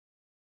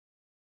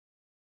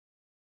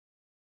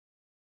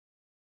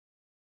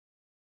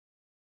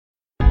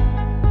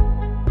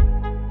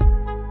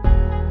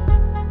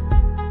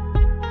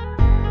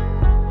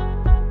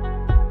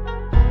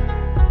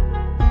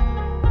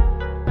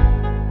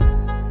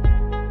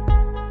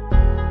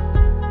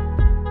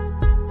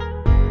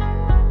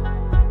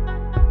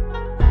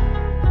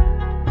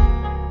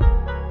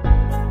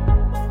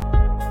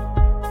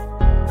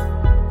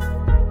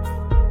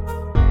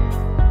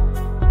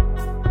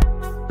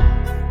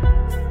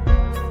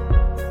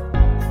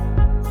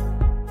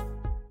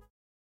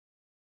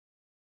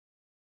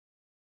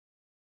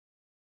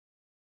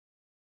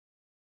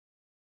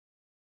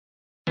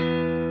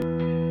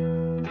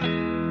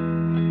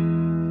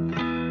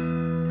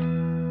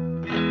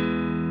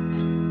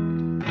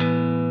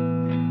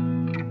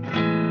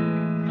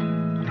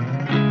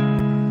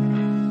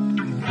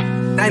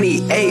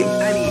98.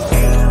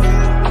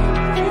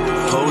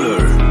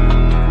 Polar.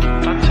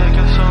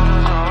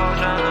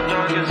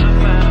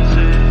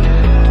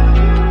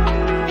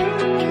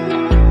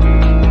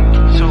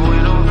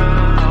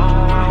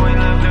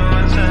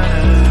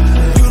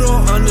 You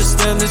don't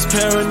understand this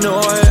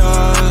paranoia.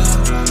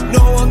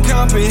 No one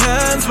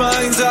comprehends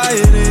my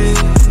anxiety.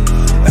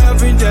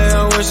 Every day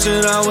I wish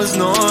that I was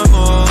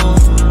normal,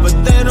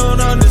 but they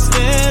don't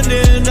understand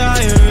in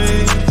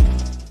diary.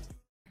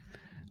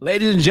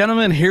 Ladies and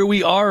gentlemen, here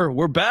we are.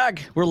 We're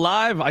back. We're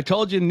live. I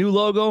told you, new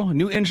logo,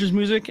 new interest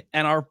music,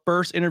 and our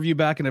first interview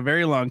back in a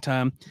very long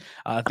time.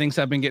 Things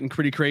have been getting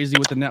pretty crazy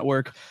with the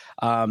network.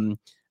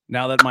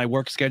 Now that my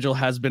work schedule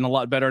has been a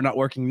lot better, not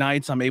working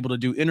nights, I'm able to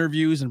do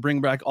interviews and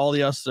bring back all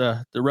the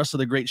rest of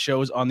the great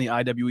shows on the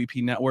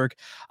IWEP network.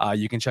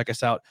 You can check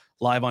us out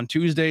live on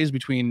Tuesdays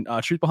between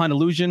Truth Behind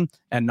Illusion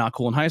and Not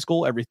Cool in High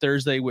School, every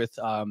Thursday with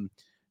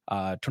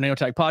Tornado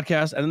Tag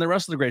Podcast, and then the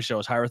rest of the great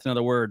shows, Higher Than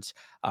Other Words,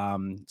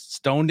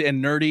 Stoned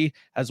and Nerdy,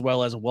 as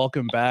well as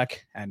Welcome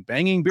Back and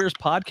Banging Beers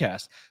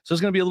Podcast. So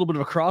it's going to be a little bit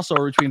of a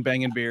crossover between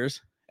Banging Beers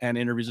and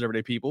Interviews with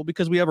Everyday People,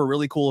 because we have a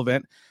really cool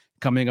event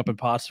coming up in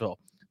Pottsville.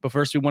 But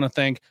first, we want to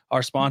thank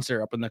our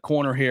sponsor up in the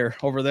corner here,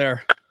 over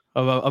there,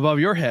 above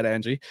your head,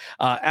 Angie,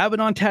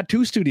 Abaddon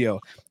Tattoo Studio,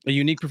 a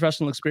unique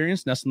professional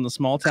experience nestled in the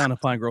small town of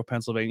Pine Grove,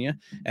 Pennsylvania,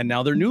 and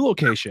now their new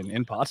location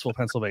in Pottsville,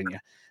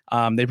 Pennsylvania.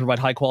 They provide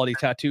high-quality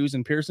tattoos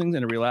and piercings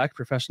in a relaxed,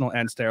 professional,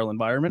 and sterile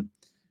environment.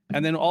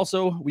 And then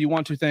also, we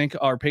want to thank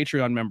our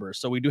Patreon members.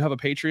 So we do have a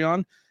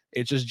Patreon.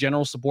 It's just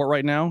general support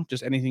right now.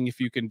 Just anything if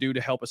you can do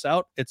to help us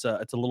out. It's a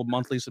little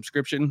monthly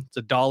subscription.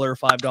 It's $1,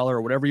 $5,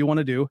 or whatever you want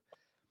to do.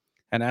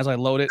 And as I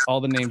load it, all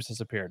the names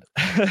disappeared.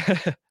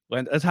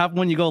 That's happened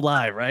when you go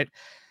live, right?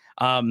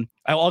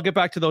 I'll get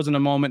back to those in a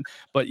moment.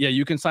 But yeah,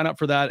 you can sign up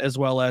for that, as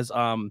well as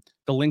the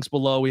links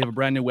below. We have a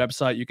brand new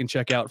website you can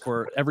check out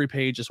for every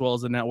page, as well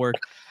as the network.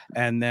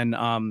 And then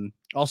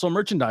also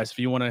merchandise. If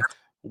you want to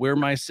wear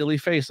my silly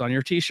face on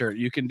your t-shirt,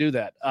 you can do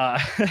that.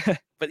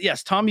 But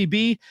yes, Tommy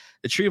B,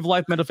 the Tree of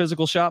Life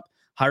Metaphysical Shop,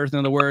 Higher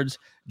Than Other Words,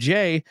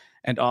 Jay,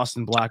 and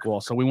Austin Blackwell.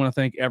 So we want to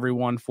thank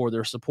everyone for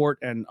their support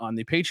and on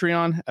the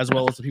Patreon, as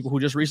well as the people who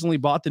just recently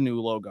bought the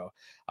new logo,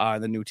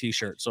 the new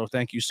t-shirt. So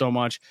thank you so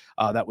much.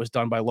 That was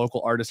done by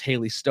local artist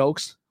Haley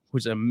Stokes,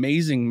 who's an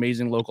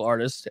amazing local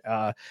artist,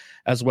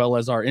 as well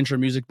as our intro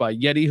music by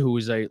Yeti, who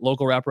is a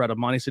local rapper out of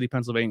Monty City,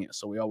 Pennsylvania.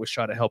 So we always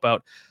try to help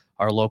out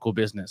our local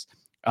business.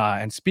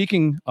 And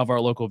speaking of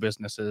our local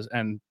businesses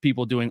and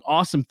people doing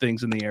awesome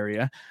things in the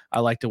area,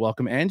 I'd like to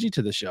welcome Angie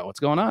to the show. What's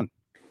going on?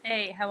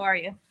 Hey, how are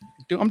you?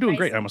 I'm doing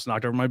great. I almost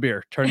knocked over my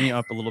beer. Turn me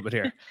up a little bit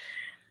here.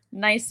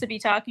 Nice to be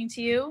talking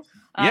to you.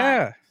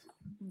 Yeah.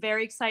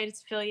 Very excited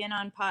to fill you in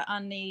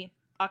on the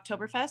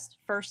Oktoberfest,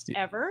 first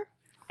ever.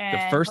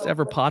 The first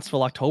ever Pottsville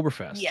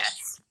Oktoberfest.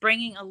 Yes.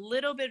 Bringing a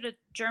little bit of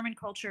German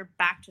culture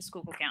back to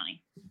Schuylkill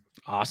County.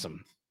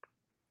 Awesome.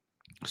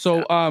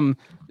 So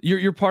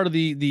you're part of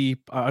the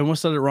I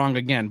almost said it wrong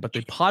again, but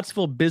the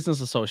Pottsville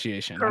Business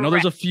Association. Correct. I know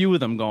there's a few of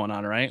them going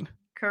on, right?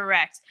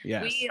 Correct.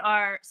 Yes.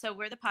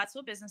 We're the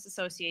Pottsville Business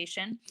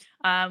Association.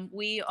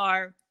 We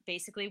are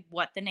basically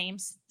what the name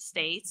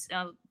states,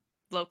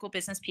 local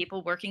business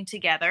people working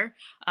together.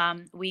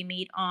 We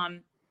meet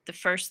on the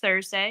first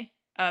Thursday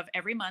of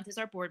every month is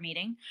our board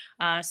meeting.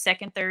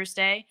 Second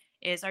Thursday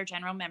is our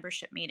general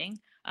membership meeting.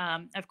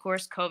 Of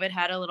course, COVID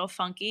had a little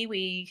funky.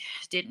 We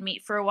didn't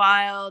meet for a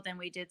while. Then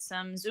we did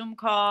some Zoom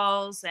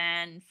calls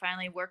and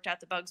finally worked out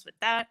the bugs with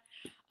that.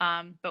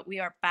 But we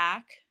are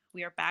back.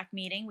 We are back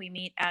meeting. We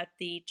meet at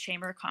the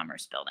Chamber of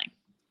Commerce building.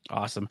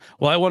 Awesome.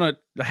 Well, I want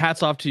to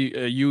hats off to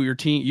you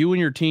and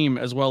your team,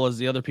 as well as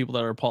the other people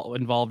that are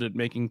involved in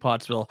making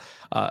Pottsville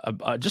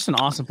just an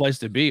awesome place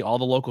to be. All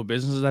the local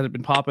businesses that have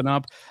been popping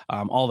up,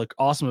 all the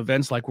awesome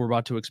events like we're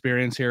about to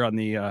experience here on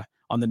the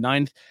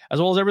 9th, as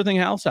well as everything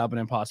else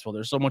happening in Pottsville.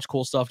 There's so much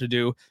cool stuff to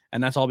do,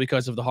 and that's all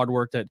because of the hard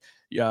work that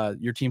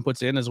your team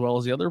puts in, as well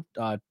as the other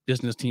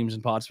business teams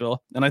in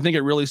Pottsville. And I think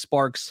it really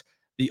sparks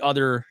the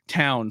other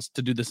towns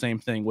to do the same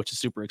thing, which is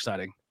super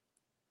exciting.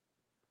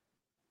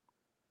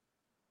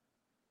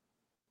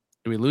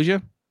 Do we lose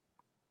you?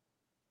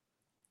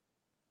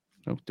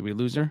 Oh, did we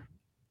lose her?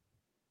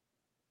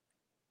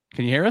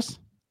 Can you hear us?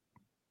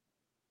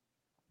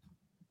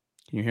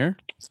 Can you hear?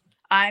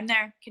 I'm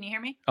there. Can you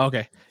hear me?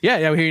 Okay.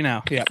 Yeah, we hear you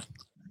now. Yeah.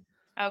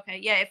 Okay.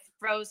 Yeah, it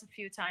froze a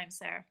few times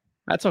there.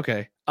 That's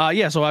okay.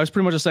 Yeah, so I was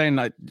pretty much just saying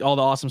all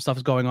the awesome stuff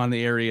is going on in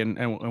the area,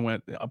 and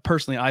when,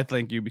 personally, I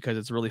thank you because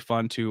it's really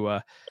fun to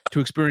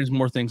experience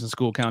more things in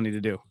Schuylkill County to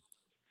do.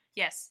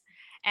 Yes,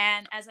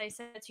 and as I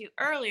said to you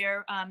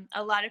earlier,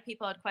 a lot of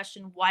people had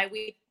questioned why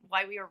we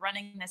were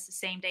running this the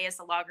same day as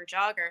the Lager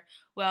Jogger.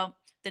 Well,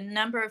 the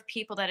number of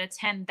people that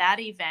attend that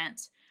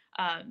event,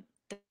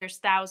 there's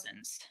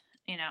thousands.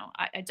 You know,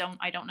 I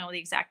don't know the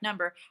exact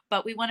number,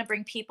 but we want to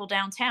bring people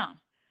downtown,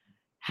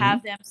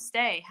 have them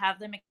stay, have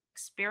them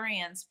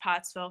experience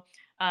Pottsville.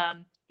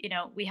 You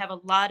know, we have a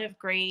lot of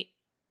great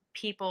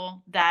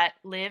people that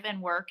live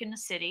and work in the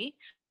city.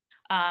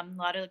 A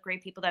lot of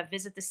great people that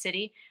visit the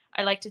city.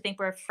 I like to think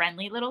we're a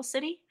friendly little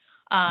city.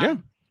 Yeah.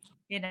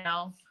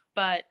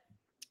 but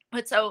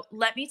so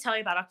let me tell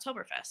you about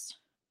Oktoberfest.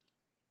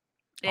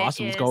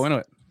 Awesome. Let's go into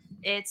it.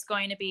 It's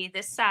going to be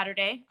this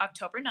Saturday,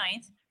 October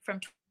 9th, from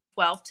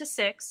 12 to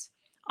 6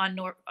 on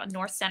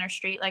North Center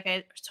Street, like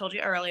I told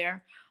you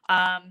earlier.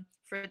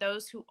 For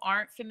those who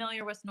aren't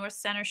familiar with North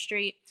Center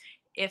Street,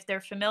 if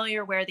they're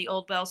familiar where the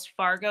old Wells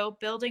Fargo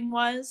building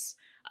was,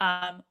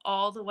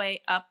 all the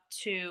way up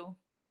to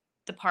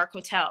the Park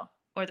Hotel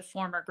or the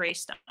former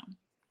Greystone.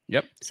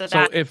 Yep. So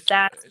if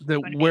that's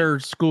where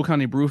School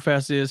County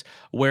Brewfest is,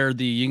 where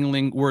the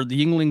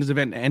Yinglings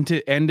event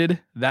ended,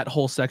 that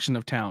whole section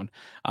of town.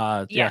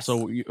 Yes. Yeah.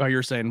 So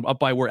you're saying up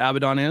by where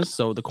Abaddon is,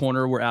 so the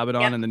corner where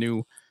Abaddon and the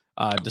new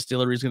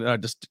distillery is going to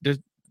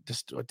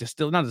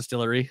not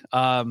distillery.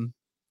 I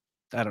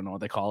don't know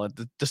what they call it.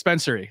 The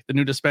dispensary, the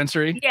new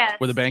dispensary,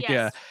 where the bank,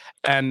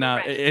 and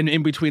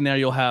in between there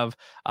you'll have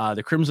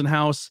the Crimson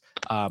House,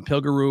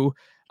 Pilgaroo.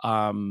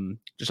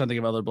 Just trying to think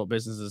of other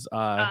businesses.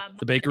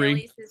 The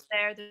bakery is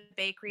there. The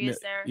bakery is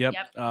there. Yep.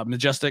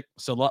 Majestic.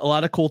 So a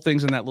lot of cool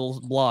things in that little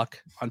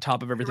block on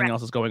top of everything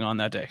else that's going on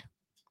that day.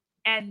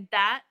 And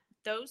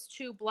those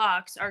 2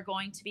 blocks are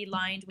going to be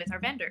lined with our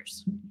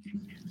vendors.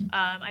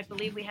 I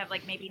believe we have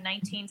like maybe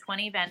 19,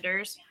 20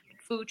 vendors,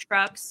 food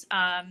trucks.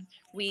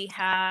 We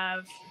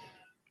have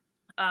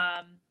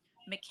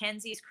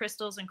Mackenzie's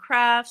Crystals and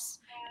Crafts,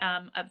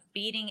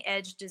 Beating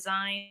Edge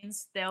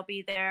Designs. They'll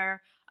be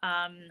there.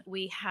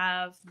 We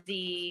have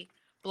the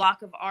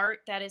block of art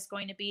that is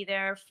going to be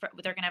there.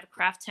 They're going to have a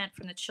craft tent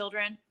for the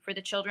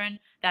children.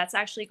 That's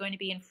actually going to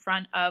be in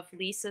front of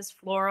Lisa's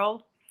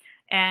Floral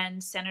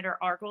and Senator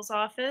Argle's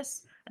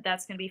office.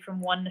 That's going to be from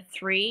 1 to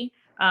 3.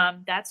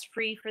 That's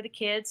free for the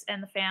kids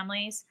and the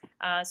families.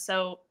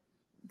 So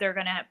they're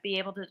going to be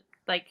able to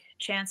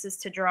chances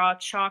to draw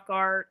chalk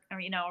art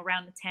or,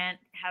 around the tent,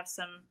 have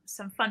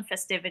some fun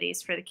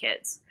festivities for the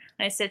kids.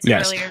 And I said to you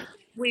earlier,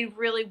 we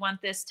really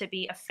want this to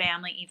be a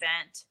family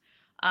event.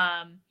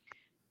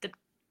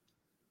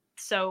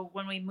 So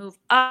when we move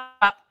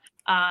up,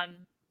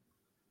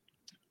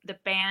 the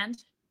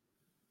band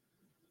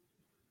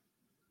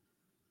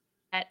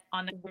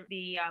on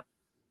the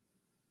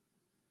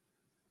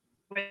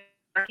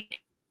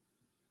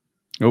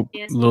a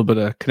little bit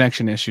of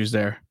connection issues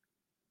there.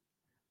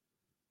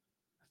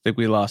 I think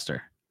we lost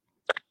her.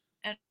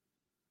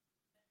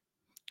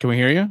 Can we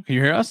hear you? Can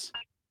you hear us?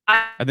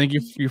 I think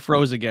you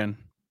froze again.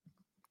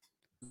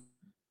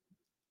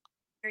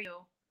 Hear you.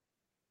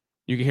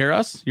 You can hear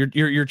us?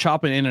 You're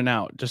chopping in and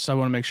out. Just I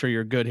want to make sure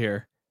you're good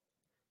here.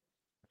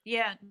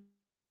 Yeah.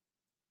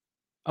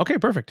 Okay,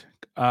 perfect.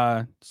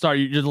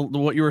 Sorry,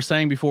 what you were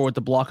saying before with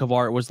the block of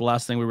art was the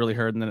last thing we really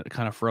heard, and then it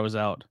kind of froze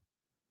out.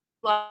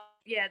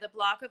 Yeah, the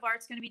block of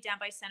art's going to be down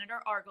by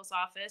Senator Argle's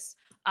office.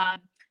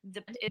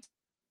 It's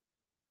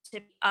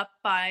up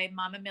by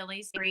Mama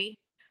Millie's tree.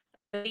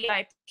 The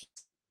VIP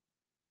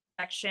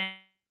section.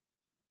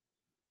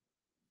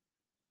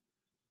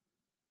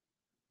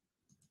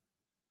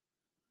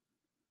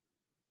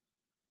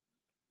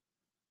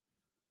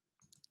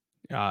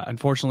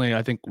 Unfortunately,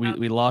 I think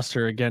we lost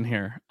her again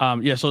here.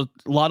 So a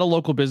lot of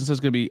local businesses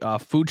going to be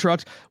food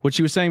trucks. What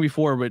she was saying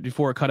before, but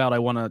before it cut out, I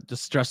want to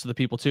just stress to the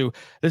people too.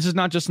 This is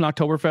not just an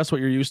Oktoberfest,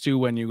 what you're used to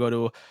when you go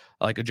to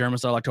like a German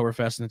style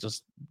Oktoberfest, and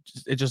it's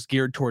just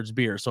geared towards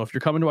beer. So if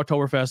you're coming to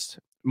Oktoberfest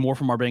more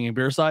from our banging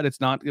beer side,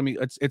 it's not gonna be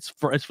it's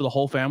for the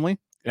whole family.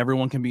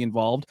 Everyone can be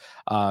involved.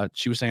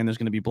 She was saying there's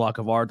going to be block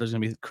of art. There's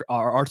going to be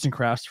arts and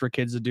crafts for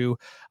kids to do,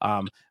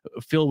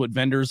 filled with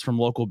vendors from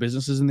local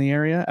businesses in the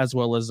area, as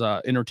well as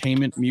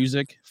entertainment,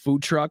 music,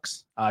 food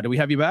trucks. Do we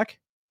have you back?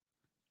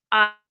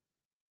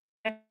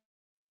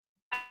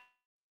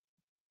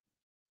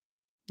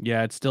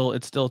 Yeah, it's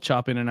still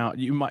chopping in and out.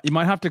 You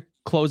might have to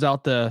close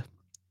out the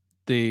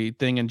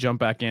thing and jump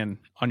back in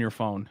on your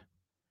phone.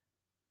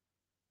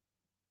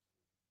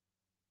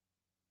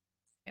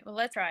 Well,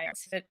 let's try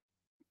it.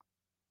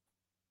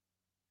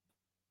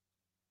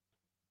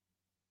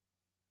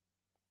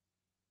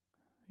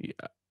 Yeah.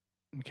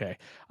 Okay.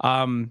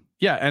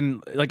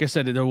 And like I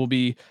said, there will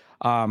be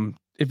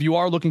if you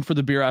are looking for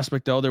the beer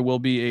aspect, though, there will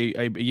be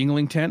a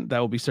Yuengling tent that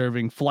will be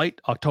serving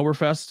Flight,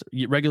 Oktoberfest,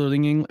 regular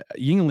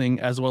Yuengling,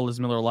 as well as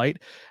Miller Lite,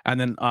 and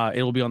then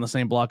it will be on the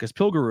same block as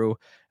Pilgaroo,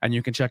 and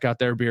you can check out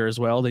their beer as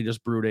well. They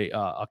just brewed a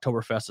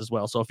Oktoberfest as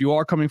well. So if you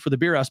are coming for the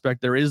beer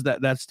aspect, there is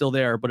that's still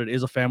there, but it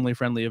is a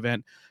family-friendly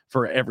event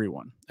for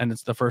everyone, and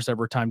it's the first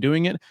ever time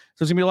doing it,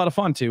 so it's gonna be a lot of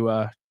fun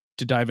to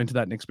dive into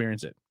that and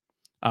experience it.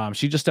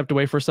 She just stepped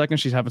away for a second.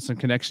 She's having some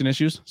connection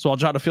issues. So I'll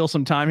try to fill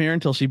some time here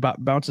until she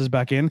bounces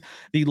back in.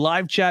 The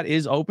live chat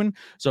is open.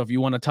 So if you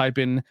want to type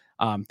in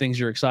things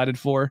you're excited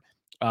for,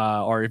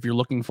 or if you're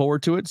looking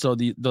forward to it. So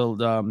the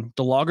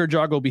Lager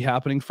Jog will be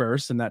happening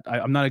first. And that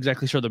I'm not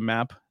exactly sure the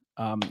map.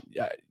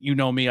 You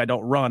know me, I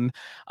don't run.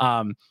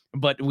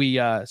 But we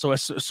so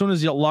as soon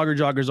as the Lager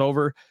Jog is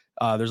over,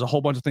 there's a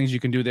whole bunch of things you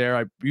can do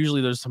there.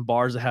 Usually there's some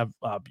bars that have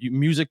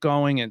music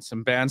going and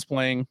some bands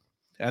playing.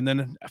 And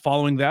then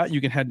following that, you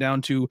can head down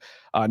to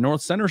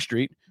North Center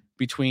Street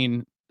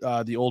between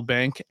the old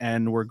bank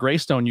and where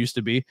Greystone used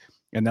to be.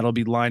 And that'll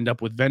be lined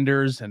up with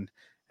vendors and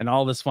and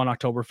all this fun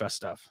Oktoberfest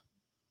stuff.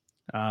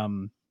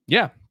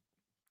 Yeah.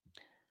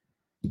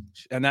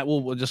 And that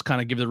we'll just kind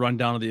of give the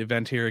rundown of the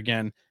event here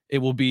again. It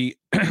will be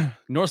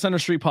North Center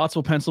Street,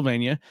 Pottsville,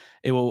 Pennsylvania.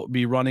 It will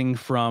be running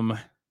from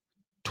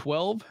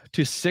 12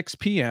 to 6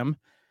 p.m.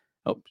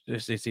 Oh,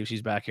 let's see if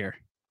she's back here.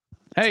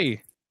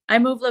 Hey. I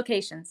moved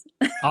locations.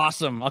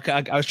 Awesome. Okay,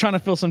 I was trying to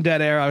fill some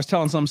dead air. I was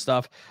telling some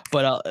stuff,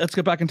 but let's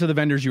get back into the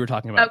vendors you were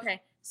talking about. Okay,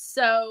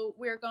 so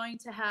we're going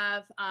to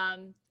have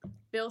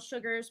Bill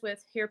Sugars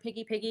with Here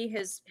Piggy Piggy,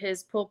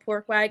 his pulled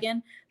pork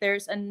wagon.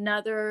 There's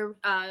another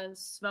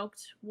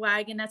smoked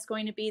wagon that's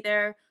going to be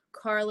there.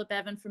 Carla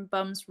Bevan from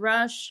Bums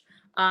Rush.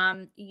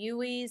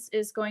 Yui's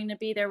is going to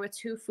be there with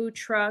 2 food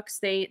trucks.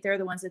 They're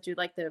the ones that do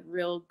like the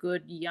real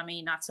good,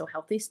 yummy, not so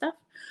healthy stuff.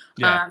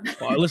 Yeah.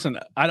 Well, listen,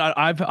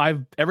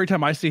 I've every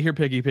time I see Here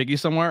Piggy Piggy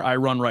somewhere, I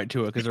run right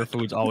to it because their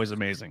food's always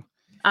amazing.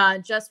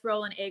 Just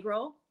Roll and Egg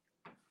Roll.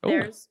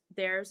 Theirs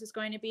is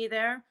going to be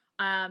there.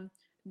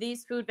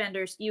 These food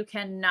vendors you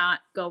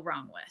cannot go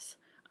wrong with.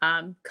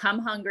 Come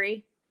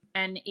hungry,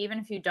 and even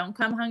if you don't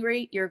come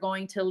hungry, you're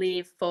going to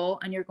leave full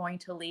and you're going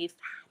to leave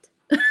fat.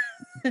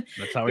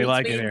 That's how we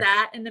like it here.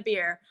 That and the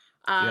beer.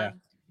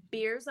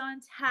 Beers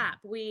on tap.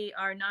 We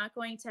are not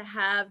going to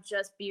have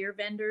just beer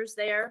vendors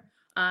there.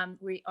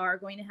 We are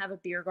going to have a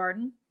beer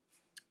garden.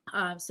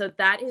 So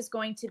that is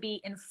going to be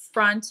in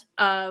front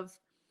of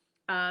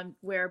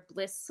where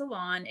Bliss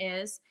Salon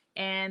is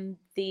and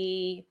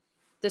the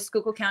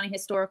Schuylkill County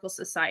Historical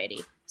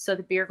Society. So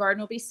the beer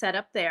garden will be set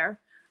up there.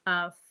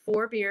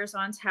 4 beers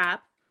on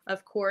tap.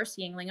 Of course,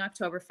 Yingling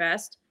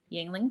Oktoberfest,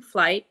 Yingling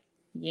Flight,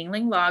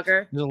 Yingling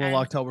Lager. There's a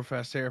little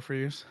Oktoberfest here for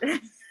you.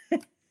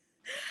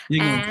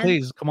 Yingling,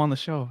 please come on the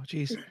show.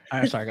 Jeez.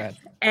 I'm sorry, go ahead.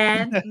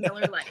 And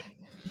Miller Lite.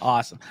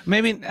 Awesome.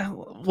 Maybe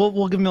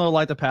we'll give Miller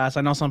Lite the pass.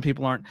 I know some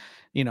people aren't,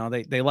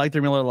 they like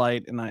their Miller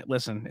Lite, and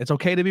listen, it's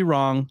okay to be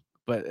wrong,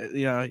 but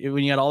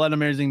when you got all that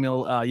amazing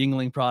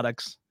Yingling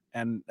products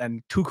and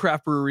 2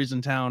 craft breweries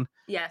in town,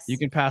 yes, you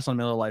can pass on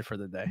Miller Lite for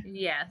the day.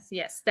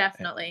 Yes,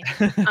 definitely.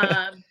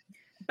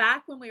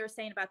 Back when we were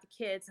saying about the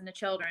kids and the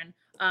children,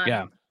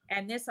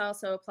 and this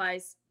also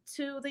applies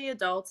to the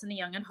adults and the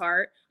young at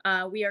heart,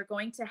 we are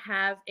going to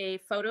have a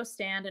photo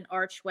stand and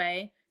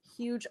archway,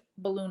 huge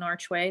balloon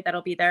archway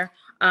that'll be there,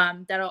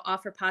 that'll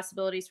offer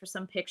possibilities for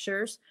some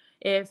pictures.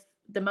 If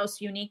the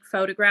most unique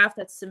photograph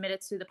that's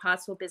submitted to the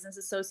Pottsville Business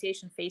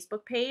Association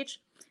Facebook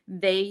page,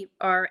 they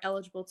are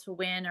eligible to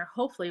win, or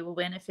hopefully will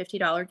win, a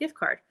 $50 gift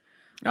card.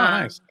 Oh,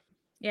 nice.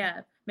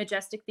 Yeah.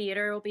 Majestic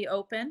Theater will be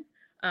open.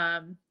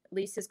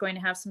 Lisa's going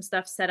to have some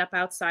stuff set up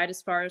outside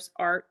as far as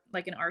art,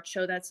 like an art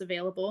show that's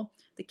available.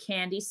 The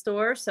candy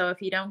store. So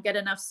if you don't get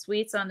enough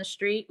sweets on the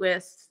street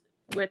with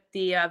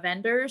the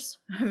vendors,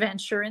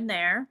 venture in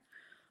there.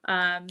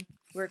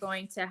 We're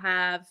going to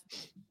have,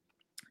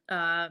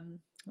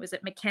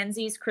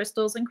 Mackenzie's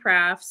Crystals and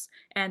Crafts,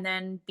 and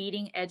then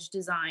Beating Edge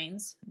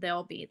Designs.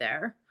 They'll be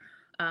there.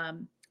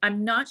 I'm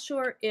not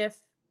sure if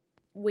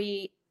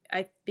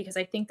because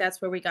I think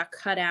that's where we got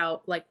cut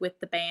out, like with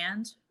the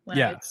band.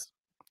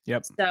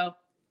 Yep. So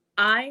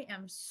I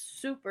am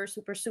super,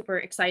 super, super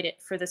excited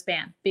for this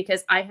band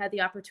because I had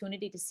the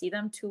opportunity to see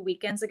them 2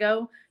 weekends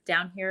ago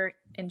down here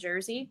in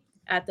Jersey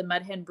at the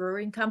Mud Hen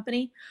Brewing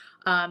Company.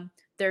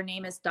 Their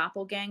name is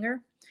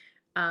Doppelganger.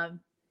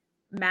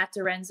 Matt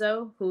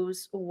Dorenzo,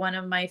 who's one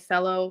of my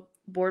fellow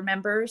board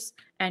members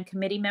and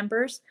committee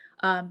members,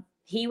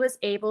 he was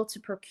able to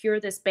procure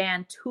this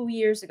band 2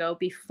 years ago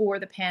before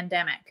the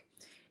pandemic.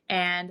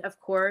 And of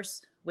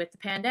course, with the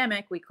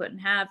pandemic, we couldn't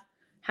have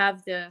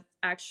the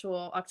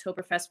actual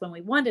Oktoberfest when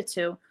we wanted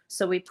to.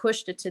 So we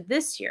pushed it to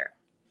this year.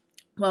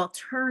 Well, it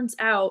turns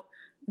out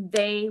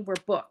they were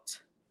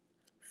booked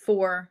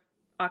for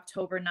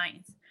October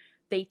 9th.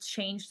 They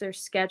changed their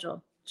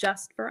schedule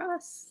just for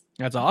us.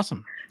 That's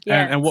awesome.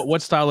 Yeah. And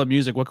what style of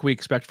music, what can we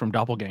expect from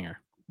Doppelganger?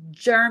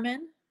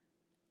 German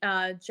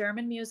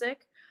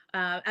music.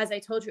 As I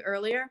told you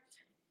earlier,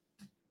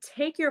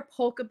 take your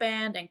polka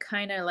band and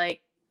kind of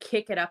like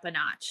kick it up a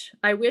notch.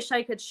 I wish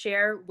I could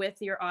share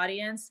with your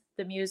audience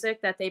the music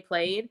that they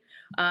played.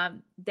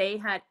 They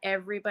had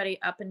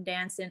everybody up and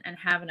dancing and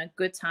having a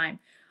good time.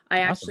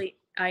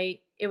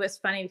 It was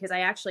funny because I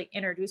actually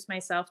introduced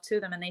myself to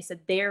them and they said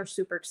they're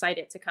super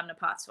excited to come to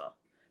Pottsville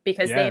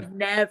because they've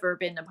never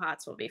been to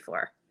Pottsville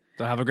before.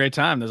 They'll have a great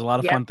time. There's a lot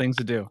of fun things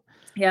to do.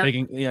 Yeah. They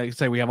can, you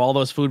say we have all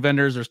those food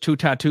vendors. There's 2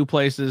 tattoo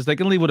places. They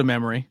can leave with a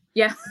memory.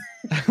 Yeah.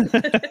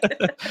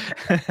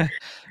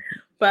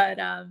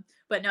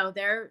 But no,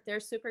 they're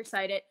super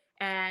excited.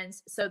 And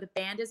so the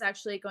band is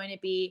actually going to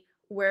be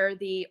where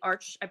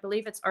I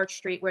believe it's Arch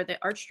Street, where the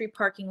Arch Street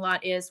parking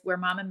lot is, where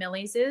Mama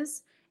Millie's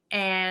is,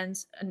 and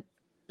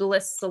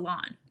Bliss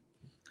Salon.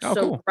 Oh,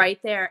 so cool. Right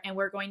there. And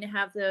we're going to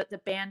have the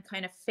band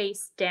kind of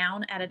face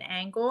down at an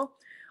angle.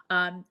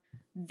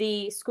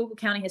 The Schuylkill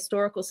County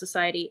Historical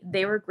Society,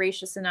 they were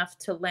gracious enough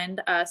to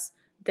lend us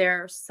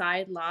their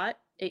side lot.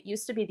 It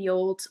used to be the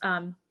old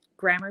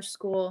grammar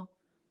school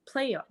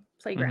playground.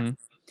 Mm-hmm.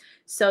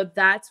 So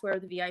that's where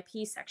the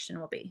VIP section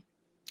will be.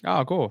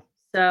 Oh, cool.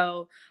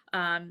 So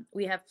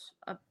we have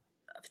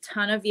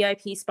ton of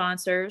VIP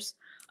sponsors.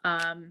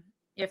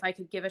 If I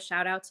could give a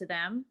shout out to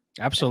them.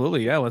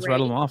 Absolutely. Yeah. Let's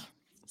rattle them off.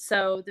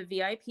 So the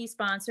VIP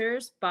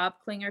sponsors, Bob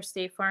Klinger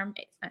State Farm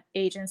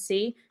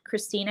Agency,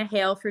 Christina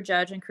Hale for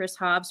judge, and Chris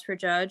Hobbs for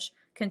judge,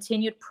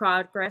 Continued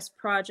Progress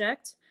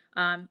Project,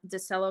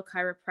 DeCello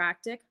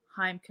Chiropractic,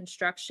 Heim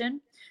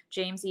Construction,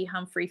 James E.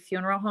 Humphrey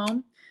Funeral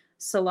Home,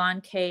 Salon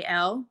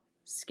KL,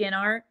 Skin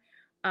Art,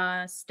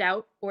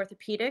 Stout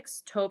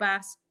Orthopedics,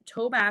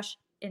 Tobash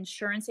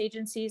Insurance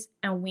Agencies,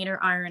 and Wiener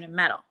Iron and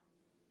Metal.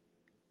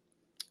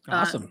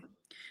 Awesome.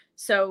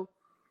 So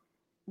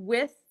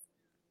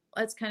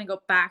let's kind of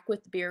go back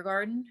with the beer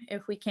garden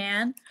if we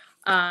can.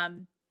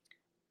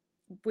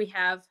 We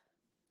have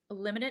a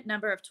limited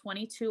number of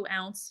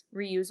 22-ounce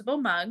reusable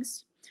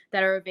mugs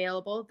that are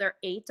available. They're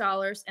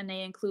 $8 and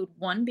they include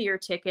 1 beer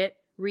ticket.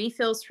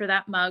 Refills for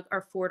that mug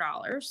are $4.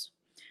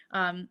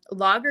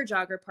 Lager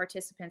Jogger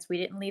participants, we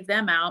didn't leave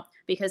them out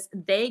because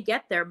they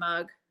get their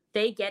mug.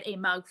 They get a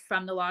mug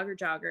from the Lager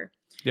Jogger.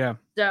 Yeah.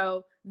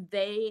 So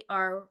they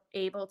are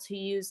able to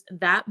use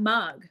that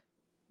mug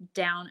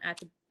down at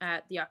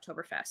the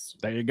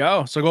Oktoberfest. There you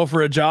go. So go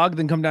for a jog,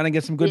 then come down and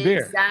get some good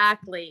beer.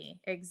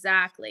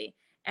 Exactly.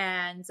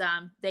 And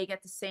they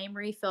get the same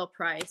refill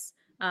price.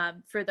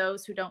 For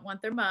those who don't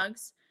want their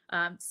mugs,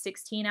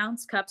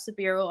 16-ounce cups of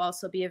beer will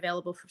also be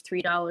available for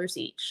 $3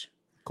 each.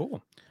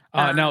 Cool.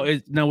 Now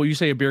when you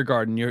say a beer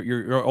garden,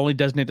 you're only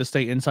designated to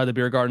stay inside the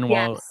beer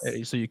garden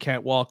so you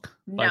can't walk.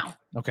 No.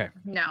 Okay.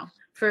 No.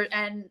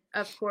 And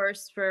of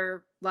course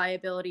for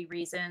liability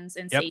reasons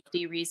and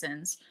safety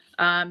reasons.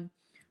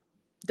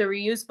 The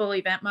reusable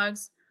event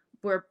mugs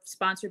were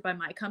sponsored by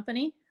my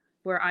company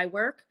where I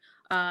work.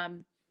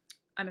 I'm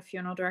a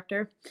funeral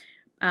director.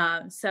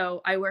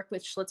 So I work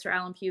with Schlitzer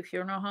Allen Pugh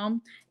Funeral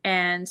Home,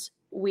 and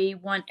we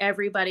want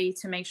everybody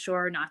to make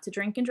sure not to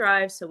drink and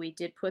drive. So we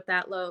did put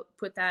that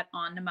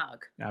on the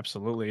mug.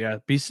 Absolutely. Yeah.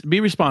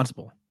 Be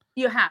responsible.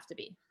 You have to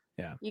be.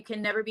 Yeah. You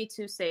can never be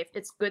too safe.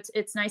 It's good.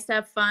 It's nice to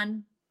have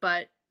fun,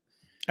 but.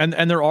 And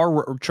there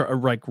are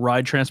like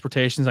ride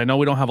transportations. I know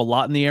we don't have a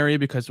lot in the area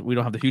because we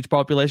don't have the huge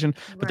population,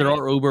 but there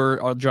are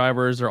Uber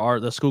drivers. There are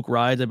the Skook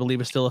rides, I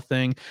believe, is still a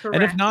thing. Correct.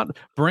 And if not,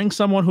 bring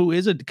someone who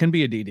can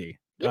be a DD.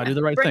 Yeah, do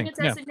the right thing.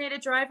 Bring a designated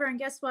driver, and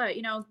guess what?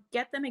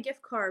 Get them a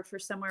gift card for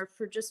somewhere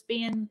for just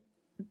being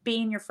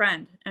your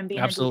friend and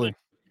being absolutely.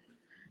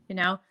 A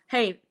DD.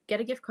 Hey, get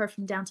a gift card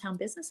from Downtown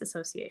Business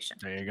Association.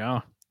 There you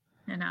go.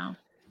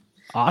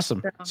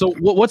 Awesome. So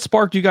what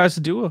sparked you guys to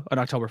do an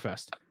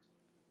Oktoberfest?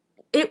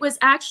 It was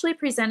actually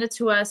presented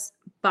to us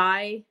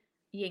by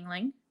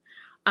Yuengling.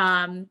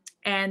 And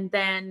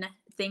then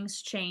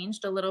things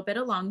changed a little bit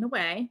along the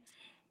way.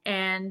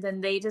 And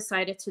then they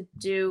decided to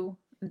do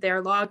their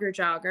Lager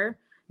Jogger.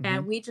 Mm-hmm.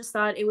 And we just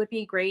thought it would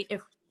be great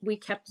if we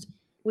kept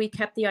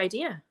the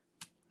idea.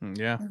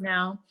 Yeah.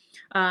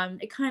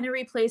 It kind of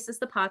replaces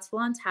the Pottsville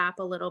on Tap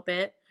a little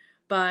bit.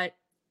 But,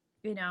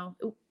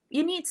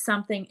 you need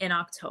something in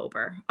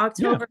October.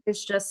 October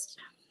is just,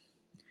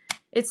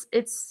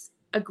 it's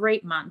a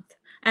great month.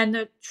 And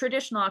the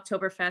traditional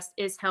Oktoberfest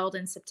is held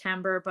in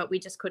September, but we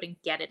just couldn't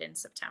get it in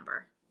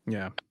September.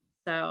 Yeah.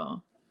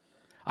 So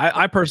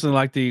I personally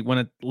like when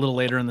it's a little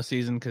later in the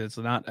season because it's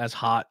not as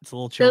hot. It's a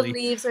little chilly. The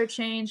leaves are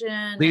changing.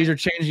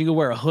 You can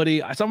wear a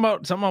hoodie. Something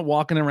about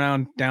walking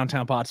around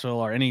downtown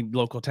Pottsville or any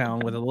local town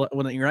with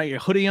you're your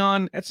hoodie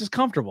on. It's just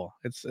comfortable.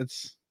 It's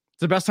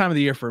the best time of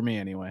the year for me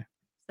anyway.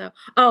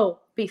 So,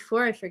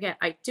 before I forget,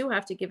 I do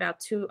have to give out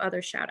 2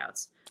 other shout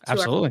outs.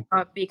 Absolutely.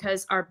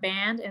 Because our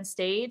band and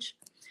stage,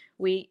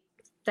 we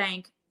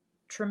thank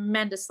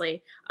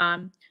tremendously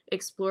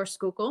Explore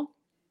Schuylkill.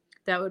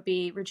 That would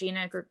be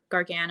Regina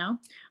Gargano.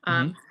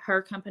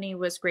 Her company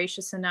was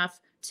gracious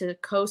enough to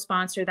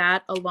co-sponsor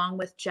that along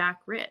with Jack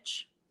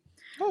Rich.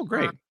 Oh,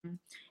 great.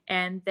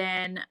 And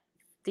then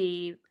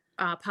the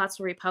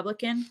Pottsville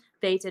Republican,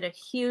 they did a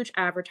huge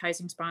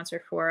advertising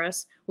sponsor for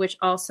us, which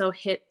also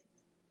hit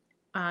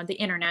the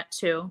internet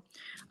too.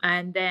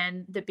 And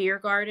then the beer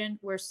garden,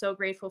 we're so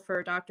grateful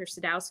for Dr.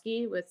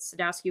 Sadowski with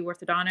Sadowski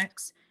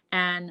Orthodontics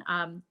and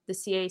the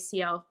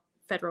CACL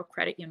Federal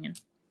Credit Union.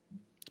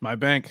 It's my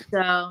bank.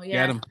 So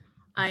yeah,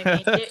 I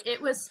mean,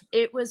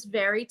 it was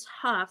very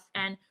tough,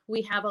 and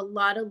we have a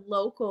lot of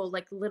local,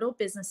 little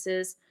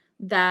businesses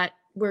that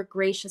were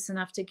gracious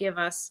enough to give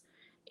us,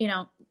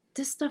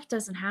 this stuff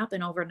doesn't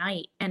happen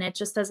overnight, and it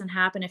just doesn't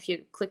happen if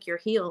you click your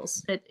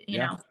heels.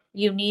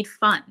 You need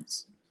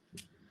funds.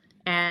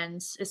 And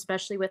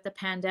especially with the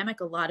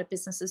pandemic, a lot of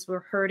businesses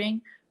were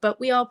hurting, but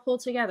we all pulled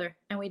together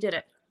and we did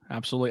it.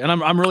 Absolutely. And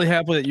I'm really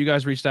happy that you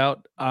guys reached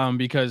out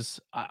because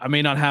I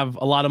may not have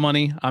a lot of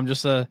money. I'm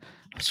just a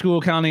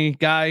Schuylkill County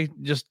guy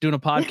just doing a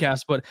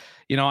podcast, but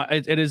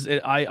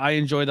I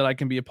enjoy that I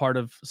can be a part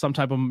of some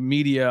type of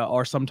media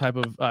or some type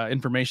of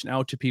information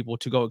out to people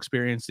to go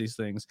experience these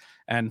things.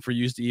 And for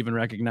you to even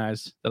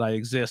recognize that I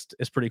exist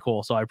is pretty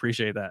cool. So I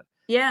appreciate that.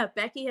 Yeah.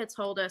 Becky had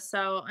told us.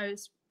 So I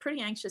was pretty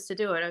anxious to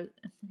do it.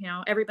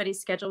 Everybody's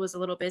schedule was a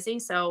little busy.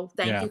 So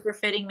thank you for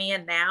fitting me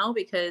in now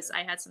because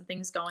I had some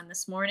things going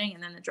this morning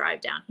and then the drive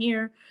down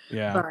here.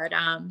 Yeah. But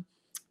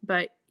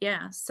But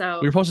yeah, so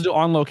We were supposed to do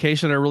on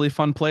location at a really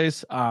fun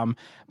place,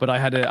 but I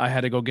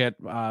had to go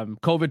get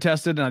COVID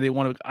tested, and I didn't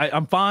want to.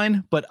 I'm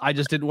fine, but I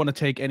just didn't want to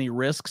take any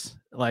risks,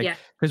 like yeah,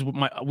 because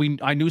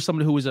I knew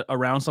somebody who was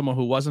around someone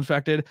who was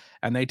infected,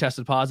 and they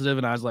tested positive,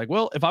 and I was like,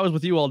 well, if I was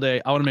with you all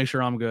day, I want to make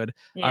sure I'm good.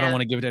 I don't yeah.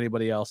 want to give it to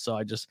anybody else, so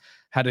I just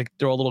had to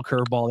throw a little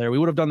curveball there. We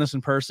would have done this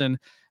in person,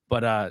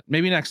 but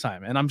maybe next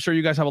time. And I'm sure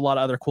you guys have a lot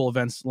of other cool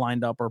events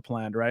lined up or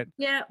planned, right?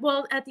 Yeah,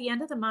 well, at the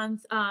end of the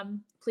month,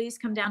 please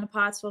come down to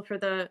Pottsville for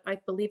I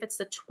believe it's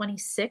the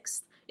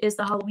 26th is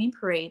the Halloween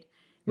parade,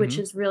 which Mhm.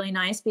 is really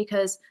nice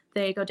because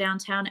they go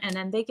downtown and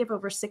then they give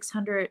over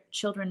 600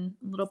 children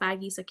little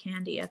baggies of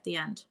candy at the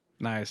end.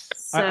 Nice.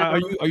 So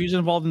Are you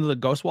involved in the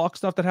ghost walk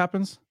stuff that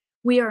happens?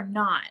 we are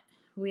not.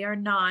 We are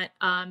not.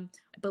 I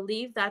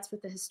believe that's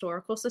with the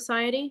Historical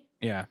Society.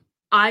 Yeah.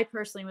 I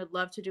personally would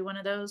love to do one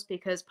of those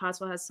because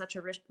Pottsville has such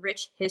a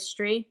rich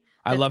history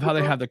I that love how they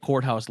people, have the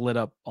courthouse lit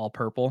up all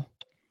purple.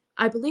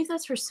 I believe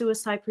that's for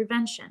suicide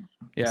prevention.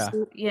 Yeah,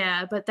 So,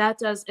 yeah, but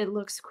it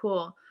looks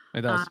cool.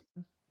 it Um, does.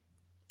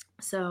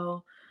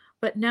 so,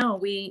 but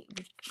no,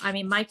 I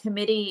mean, my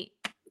committee,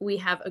 we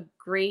have a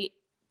great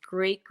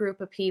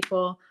group of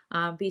people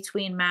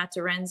between Matt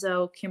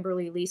Dorenzo,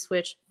 Kimberly Lee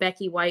Switch,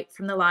 Becky White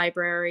from the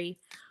library,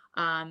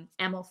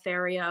 Emil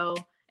Ferrio,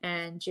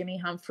 and Jimmy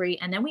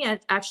Humphrey. And then we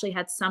actually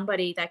had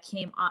somebody that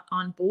came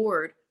on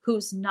board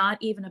who's not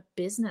even a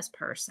business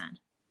person,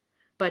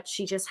 but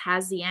she just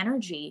has the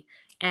energy.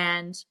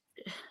 And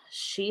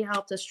she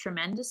helped us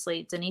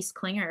tremendously. Denise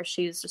Klinger,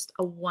 she's just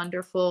a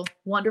wonderful,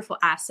 wonderful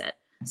asset.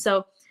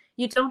 So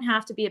you don't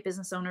have to be a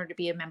business owner to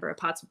be a member of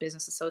Pottsville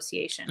Business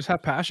Association. Just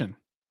have passion.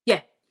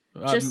 Yeah.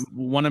 Just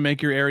want to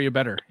make your area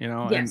better,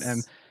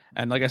 yes.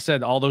 and like I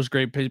said, all those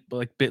great people,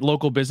 like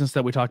local business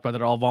that we talked about,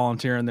 that are all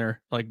volunteering.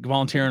 They're like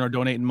volunteering or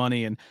donating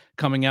money and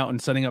coming out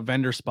and setting up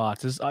vendor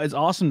spots. It's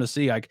awesome to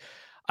see. Like,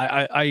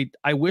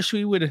 I wish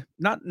we would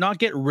not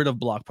get rid of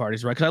block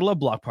parties, right? Because I love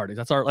block parties.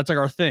 That's like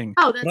our thing.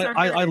 Oh, that's But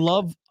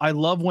I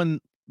love when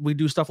we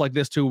do stuff like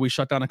this too. We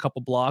shut down a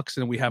couple blocks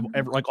and we have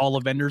like all the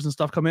vendors and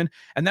stuff come in,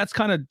 and that's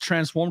kind of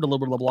transformed a little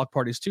bit of the block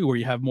parties too, where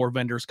you have more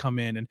vendors come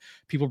in and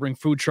people bring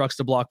food trucks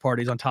to block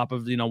parties on top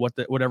of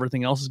what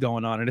everything else is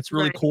going on, and it's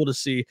really cool to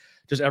see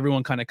just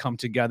everyone kind of come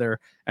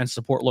together and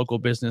support local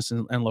business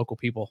and local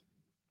people.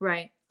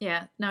 Right.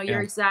 Yeah. No,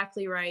 you're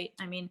exactly right.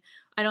 I mean,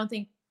 I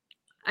think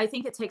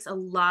it takes a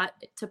lot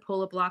to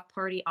pull a block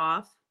party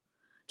off,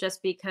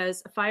 just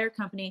because the fire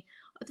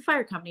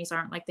companies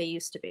aren't like they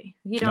used to be.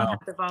 You don't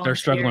have the volunteers. They're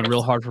struggling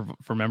real hard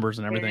for members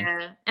and everything.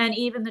 Yeah. And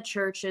even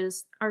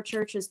our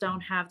churches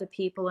don't have the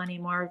people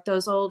anymore.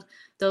 Those old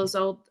my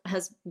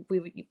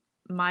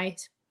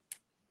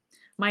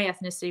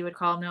ethnicity would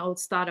call them the old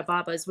Stada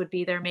Babas would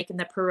be there making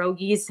the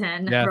pierogies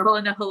and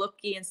rolling the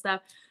halupki and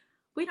stuff.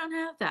 We don't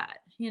have that.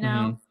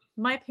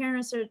 My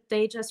parents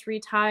they just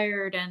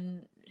retired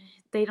and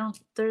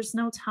there's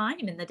no time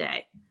in the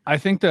day. I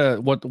think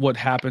what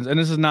happens, and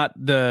this is not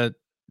the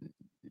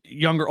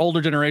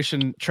older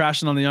generation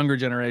trashing on the younger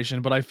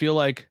generation, but I feel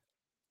like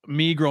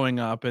me growing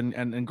up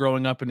and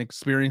growing up and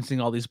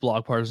experiencing all these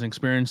block parties and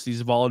experience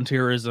these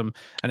volunteerism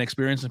and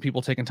experiencing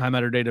people taking time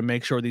out of their day to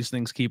make sure these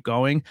things keep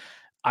going.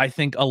 I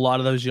think a lot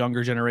of those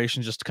younger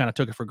generations just kind of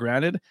took it for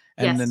granted.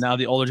 And then now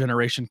the older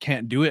generation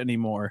can't do it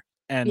anymore.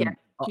 And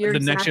the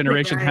next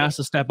generation has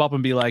to step up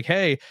and be like,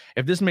 hey,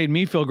 if this made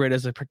me feel great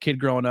as a kid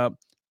growing up,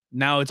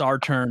 now it's our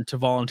turn to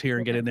volunteer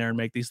and get in there and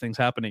make these things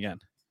happen again.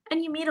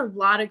 And you meet a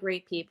lot of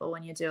great people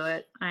when you do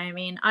it. I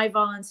mean, I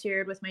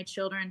volunteered with my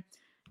children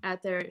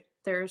at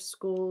their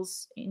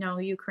schools,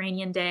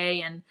 Ukrainian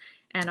Day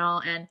and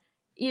all. And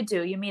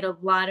you meet a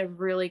lot of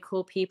really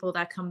cool people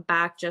that come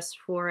back just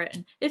for it.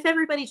 And if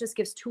everybody just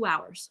gives 2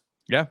 hours,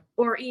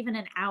 or even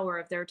an hour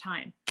of their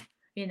time,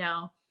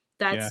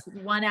 that's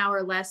 1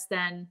 hour less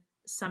than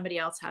somebody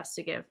else has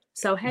to give.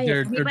 So hey,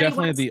 they're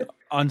definitely the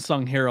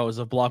unsung heroes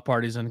of block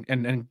parties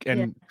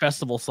and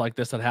festivals like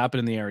this that happen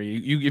in the area.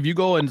 If you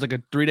go and it's like a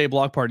 3-day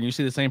block party and you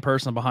see the same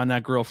person behind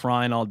that grill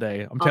frying all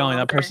day, I'm telling you,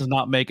 that person's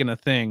not making a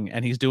thing,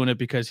 and he's doing it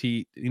because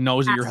he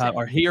knows that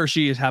or he or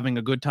she is having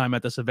a good time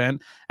at this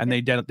event, and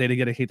they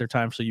dedicate their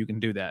time so you can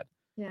do that.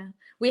 Yeah,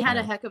 we had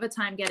a heck of a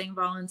time getting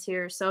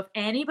volunteers. So if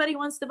anybody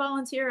wants to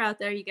volunteer out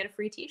there, you get a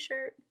free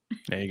t-shirt.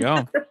 There you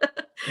go.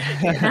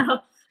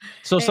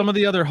 So some of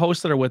the other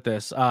hosts that are with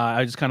this,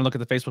 I just kind of look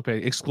at the Facebook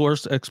page. Explore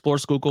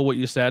Schuylkill, what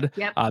you said.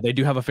 Yep. They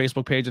do have a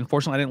Facebook page.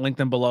 Unfortunately, I didn't link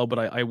them below, but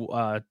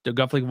I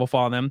definitely will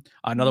follow them.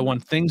 Another one,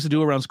 Things to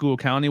Do Around Schuylkill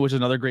County, which is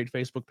another great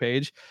Facebook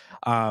page.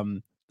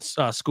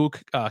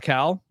 Schuylkill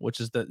Cal, which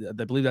is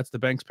I believe that's the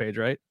bank's page,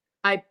 right?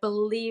 I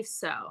believe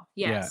so.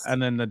 Yes. Yeah,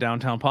 and then the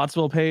Downtown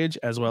Pottsville page,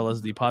 as well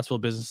as the Pottsville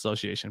Business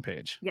Association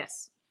page.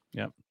 Yes.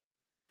 Yep.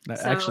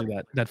 Actually,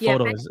 that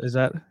photo is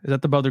that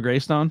above the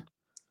gravestone?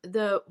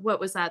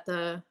 What was that?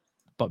 The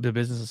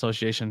Business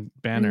Association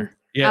banner.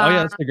 Yeah.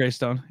 That's the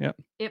gravestone.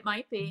 Yep. It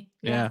might be.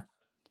 Yeah.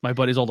 My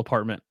buddy's old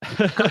apartment.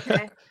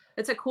 Okay.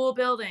 It's a cool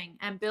building,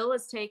 and Bill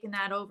has taken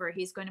that over.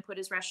 He's going to put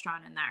his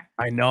restaurant in there.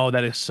 I know,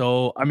 that is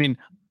so. I mean,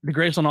 the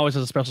gravestone always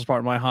has a special spot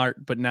in my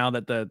heart, but now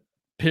that the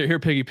Here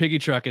Piggy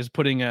Truck is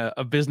putting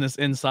a business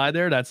inside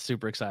there. That's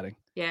super exciting.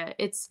 Yeah,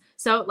 it's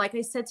so like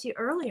I said to you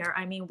earlier,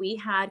 I mean, we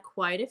had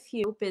quite a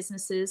few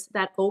businesses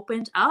that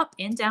opened up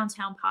in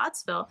downtown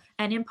Pottsville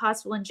and in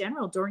Pottsville in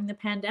general during the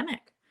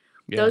pandemic.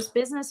 Yeah. Those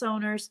business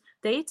owners,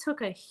 they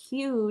took a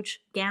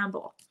huge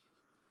gamble.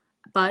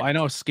 But I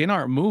know Skin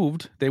Art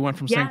moved. They went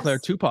from St. Clair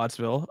yes, to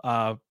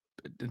Pottsville.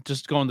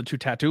 Just going the 2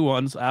 tattoo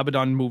ones.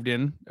 Abaddon moved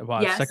in,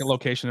 yes, second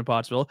location in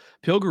Pottsville.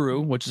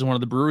 Pilgaroo, which is one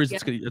of the breweries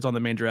Yep. it's on the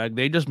main drag,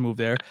 they just moved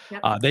there.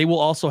 Yep. They will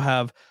also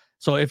have.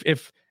 So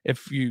if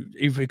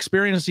you've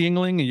experienced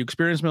Yingling and you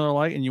experience Miller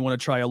Lite and you want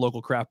to try a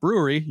local craft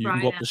brewery, you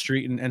can go up the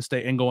street and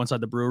stay and go inside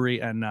the brewery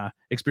and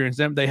experience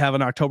them. They have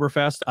an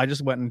Oktoberfest. I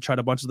just went and tried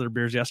a bunch of their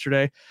beers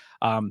yesterday.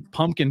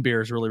 Pumpkin beer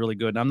is really, really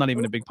good. And I'm not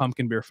even a big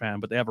pumpkin beer fan,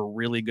 but they have a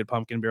really good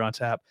pumpkin beer on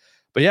tap.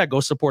 But yeah, go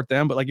support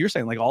them. But like you're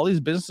saying, like all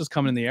these businesses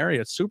coming in the area,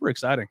 it's super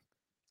exciting.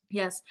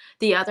 Yes.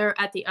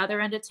 At the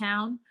other end of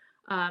town,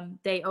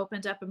 they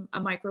opened up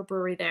a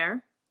microbrewery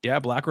there. Yeah,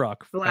 Black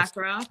Rock.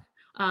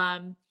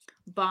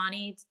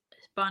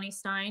 Bonnie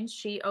Stein,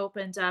 she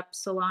opened up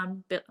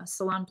Salon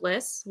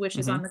Bliss, which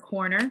is on the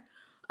corner.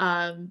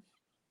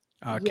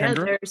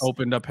 Kendra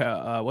opened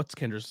up what's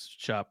Kendra's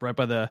shop? Right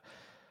by the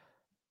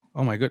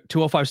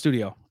 205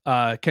 Studio.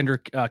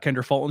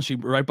 Kendra Fulton, she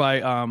right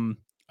by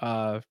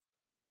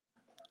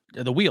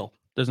the Wheel.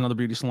 There's another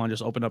beauty salon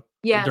just opened up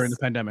during the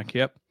pandemic.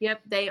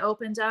 Yep, they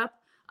opened up.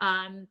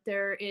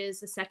 There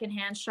is a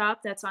secondhand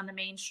shop that's on the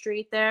main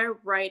street there,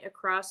 right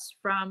across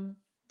from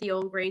the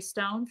old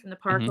Greystone from the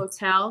Park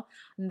Hotel.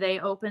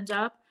 They opened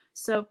up.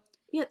 So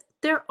yeah,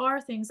 there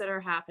are things that are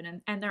happening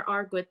and there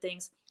are good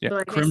things. Yeah,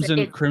 like Crimson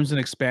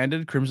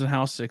expanded. Crimson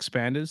House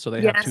expanded, so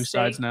they have 2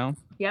 sides now.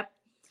 Yep.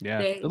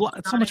 Yeah,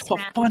 so much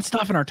fun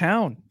stuff in our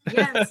town.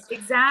 Yes,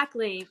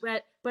 exactly.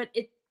 But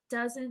it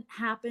doesn't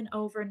happen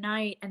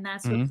overnight, and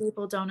that's what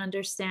people don't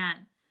understand.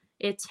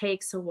 It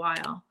takes a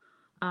while.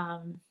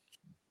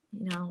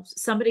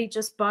 Somebody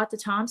just bought the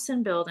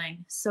Thompson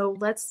building, so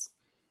let's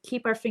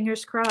keep our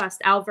fingers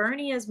crossed.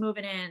 Alvernia is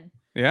moving in.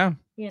 Yeah.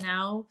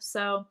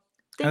 So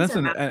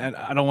and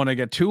I don't want to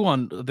get too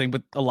on the thing,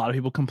 but a lot of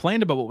people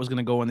complained about what was going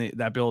to go in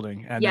that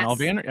building, and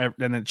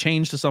then it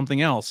changed to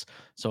something else.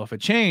 So if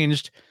it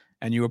changed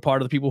and you were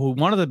part of the people who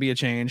wanted to be a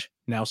change,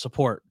 now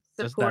support.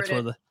 That's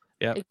where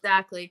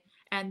exactly.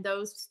 And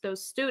those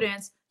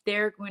students,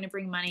 they're going to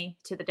bring money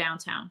to the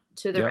downtown,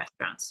 to the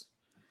restaurants.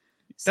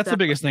 That's the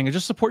biggest thing. Is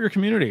just support your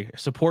community,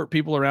 support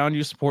people around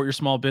you, support your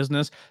small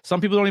business.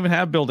 Some people don't even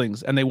have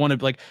buildings and they want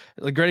to, like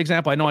a great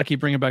example. I know I keep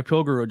bringing back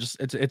Pilgrim.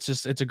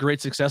 It's a great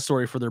success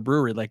story for their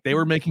brewery. Like they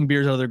were making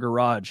beers out of their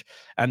garage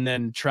and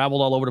then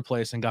traveled all over the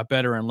place and got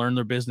better and learned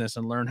their business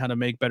and learned how to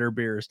make better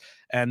beers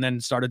and then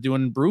started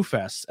doing brew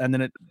fests. And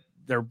then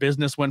their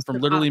business went from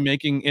literally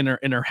making in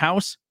her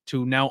house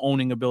to now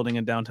owning a building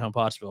in downtown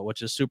Pottsville,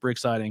 which is super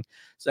exciting.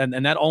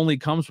 And that only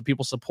comes from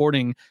people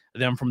supporting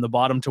them from the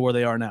bottom to where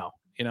they are now,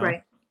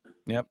 Right.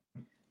 Yep.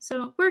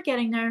 So we're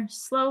getting there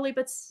slowly,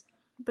 but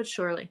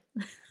surely.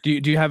 Do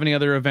you have any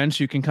other events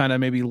you can kind of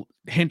maybe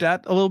hint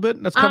at a little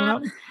bit that's coming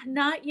up?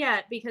 Not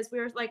yet, because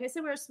like I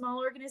said, we're a small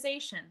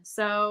organization.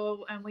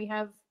 So, and we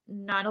have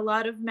not a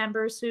lot of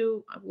members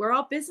we're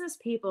all business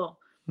people.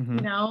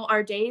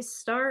 Our days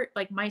start,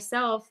 like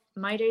myself,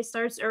 my day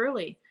starts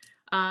early.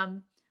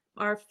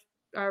 Our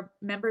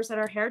members at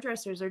our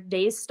hairdressers, their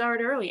days start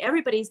early.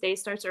 Everybody's day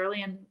starts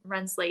early and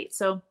runs late.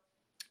 So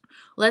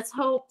let's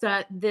hope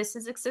that this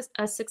is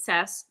a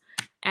success,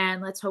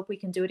 and let's hope we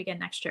can do it again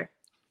next year.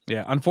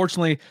 Yeah,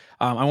 unfortunately,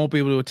 I won't be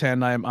able to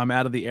attend. I'm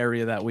out of the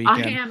area that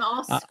weekend. I am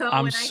also.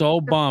 I'm so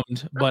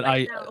bummed,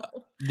 but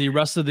the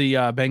rest of the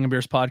Bang and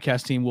Beers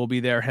podcast team will be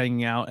there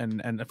hanging out,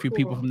 and a few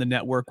people from the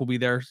network will be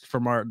there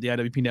from the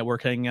IWP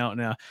network hanging out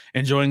and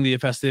enjoying the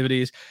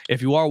festivities.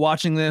 If you are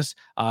watching this,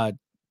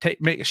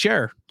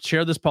 share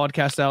this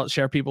podcast out,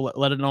 share people,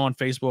 let it know on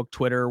Facebook,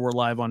 Twitter. We're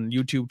live on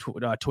YouTube,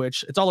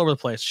 Twitch. It's all over the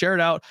place. Share it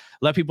out.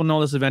 Let people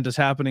know this event is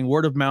happening.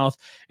 Word of mouth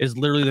is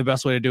literally the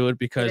best way to do it,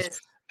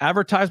 because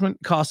advertisement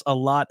costs a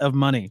lot of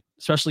money,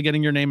 especially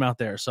getting your name out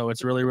there. So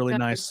it's really, really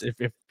nice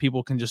if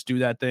people can just do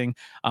that thing.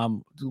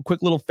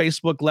 Quick little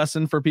Facebook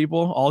lesson for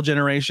people, all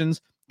generations.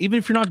 Even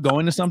if you're not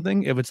going to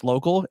something, if it's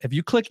local, if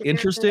you click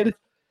interested,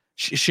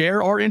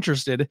 share or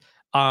interested,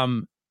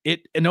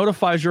 it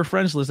notifies your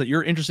friends list that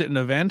you're interested in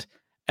an event,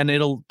 and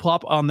it'll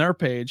pop on their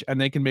page, and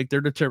they can make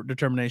their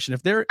determination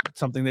if they're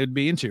something they'd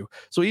be into.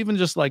 So even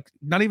just like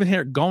not even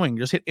hit going,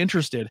 just hit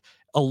interested,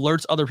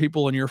 alerts other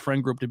people in your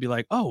friend group to be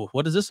like, oh,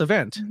 what is this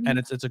event? And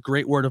it's a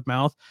great word of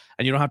mouth,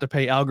 and you don't have to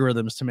pay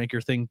algorithms to make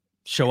your thing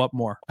show up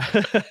more.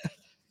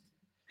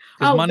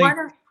 One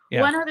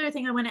other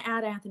thing I want to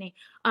add, Anthony.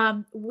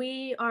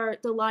 The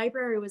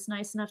library was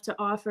nice enough to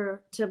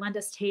lend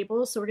us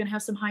tables. So we're going to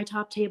have some high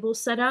top tables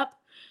set up.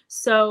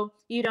 So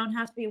you don't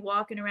have to be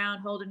walking around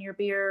holding your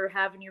beer, or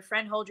having your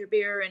friend hold your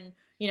beer, and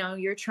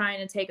you're trying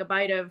to take a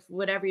bite of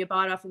whatever you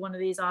bought off of one of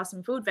these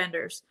awesome food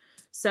vendors.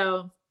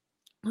 So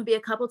there'll be a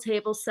couple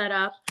tables set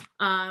up.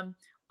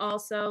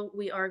 Also,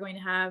 we are going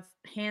to have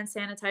hand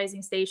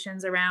sanitizing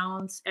stations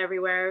around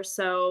everywhere.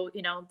 So,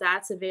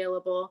 that's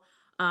available.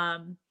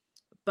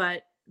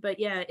 But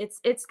yeah,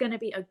 it's going to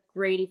be a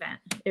great event.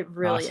 It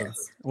really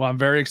is. Well, I'm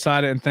very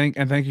excited and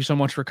thank you so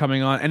much for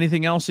coming on.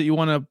 Anything else that you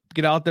want to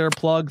get out there,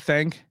 plug,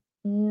 thank?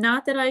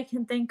 Not that I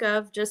can think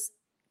of. Just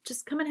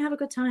come and have a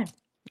good time.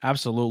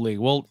 Absolutely.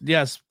 Well,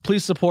 yes,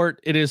 please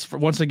support. It is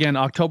once again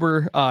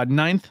October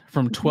 9th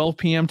from 12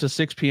 p.m. to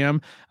 6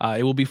 p.m.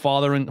 It will be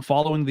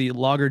following the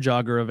Lager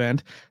Jogger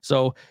event.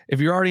 So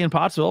if you're already in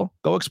Pottsville,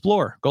 go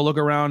explore, go look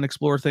around,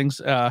 explore things,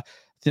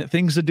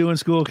 things to do in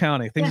School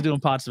County, things to do in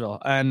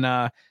Pottsville. And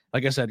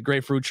like I said,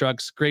 great food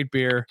trucks, great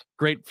beer,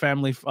 great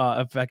family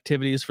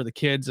activities for the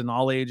kids and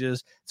all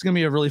ages. It's going to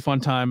be a really fun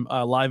time.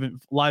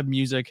 Live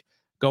music.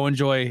 Go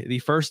enjoy the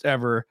first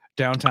ever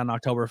downtown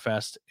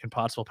Oktoberfest in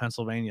Pottsville,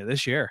 Pennsylvania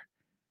this year.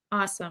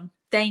 Awesome.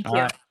 Thank you.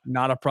 Right,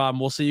 not a problem.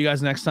 We'll see you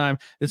guys next time.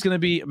 It's going to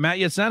be Matt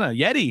Yatsena,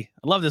 Yeti.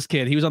 I love this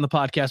kid. He was on the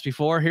podcast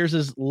before. Here's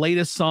his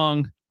latest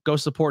song. Go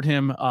support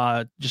him.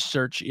 Just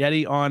search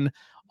Yeti on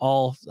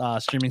all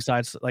streaming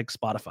sites like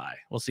Spotify.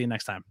 We'll see you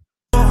next time.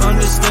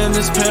 Understand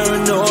this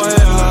paranoia.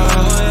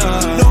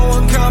 No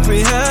one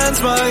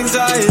comprehends my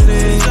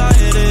anxiety.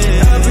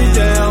 Every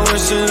day I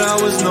wish that I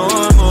was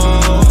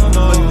normal,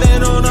 but they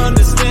don't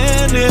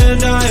understand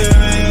it. I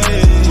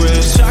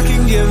wish I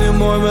can give you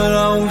more, but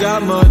I don't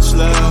got much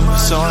left.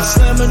 So I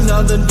slam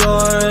another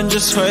door and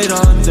just wait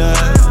on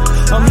deck.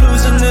 I'm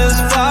losing this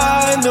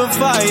fight, the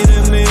fight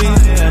in me,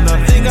 and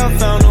I think I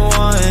found the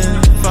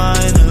one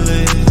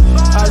finally.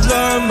 I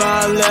learned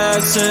my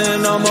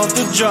lesson, I'm off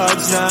the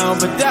drugs now,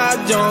 but that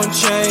don't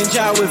change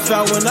how it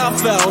felt when I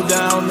fell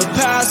down. The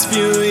past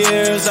few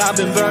years I've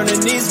been burning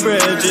these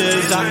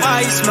bridges.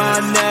 I ice my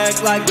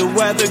neck like the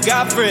weather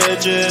got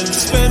frigid.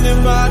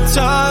 Spending my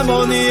time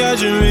on the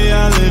edge of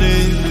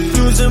reality,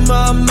 losing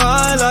my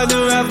mind like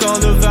the rap gone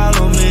to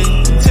follow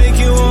me. Take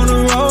you on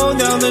a road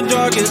down the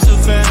darkest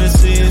of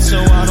fantasies, so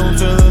I don't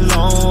feel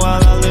alone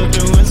while I live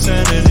through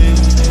insanity.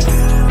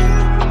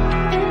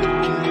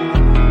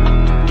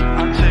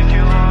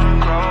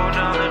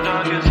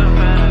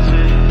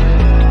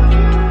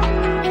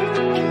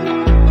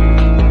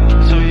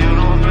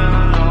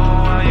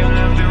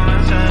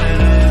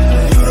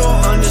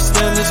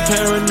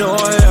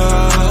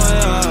 Paranoia.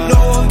 No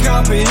one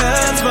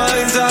comprehends my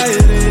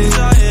anxiety.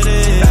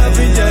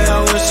 Every day I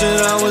wish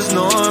that I was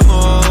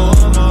normal,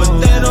 but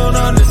they don't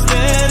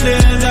understand it.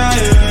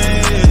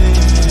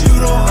 You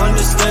don't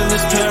understand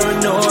this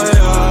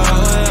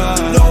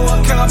paranoia. No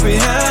one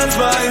comprehends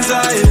my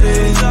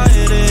anxiety.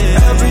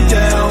 Every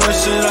day I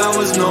wish that I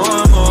was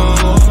normal,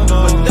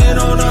 but they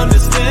don't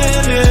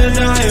understand it.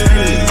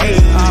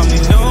 I'll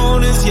be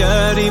known as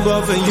Yeti,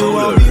 but for you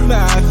I'll be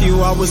Matthew.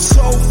 I was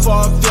so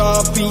fucked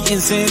up,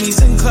 eating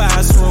Xannies in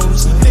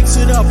classrooms, mix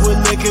it up with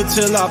liquor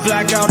till I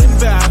black out in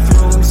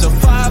bathrooms. A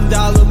 $5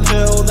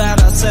 pill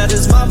that I said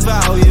is my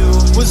value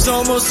was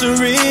almost the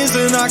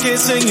reason I can't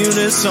sing you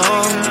this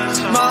song.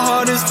 My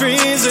heart is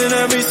freezing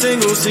every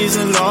single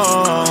season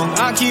long.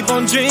 I keep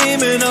on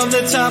dreaming of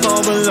the time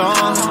I'll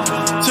belong,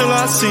 till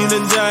I see the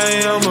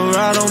day I'm a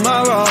ride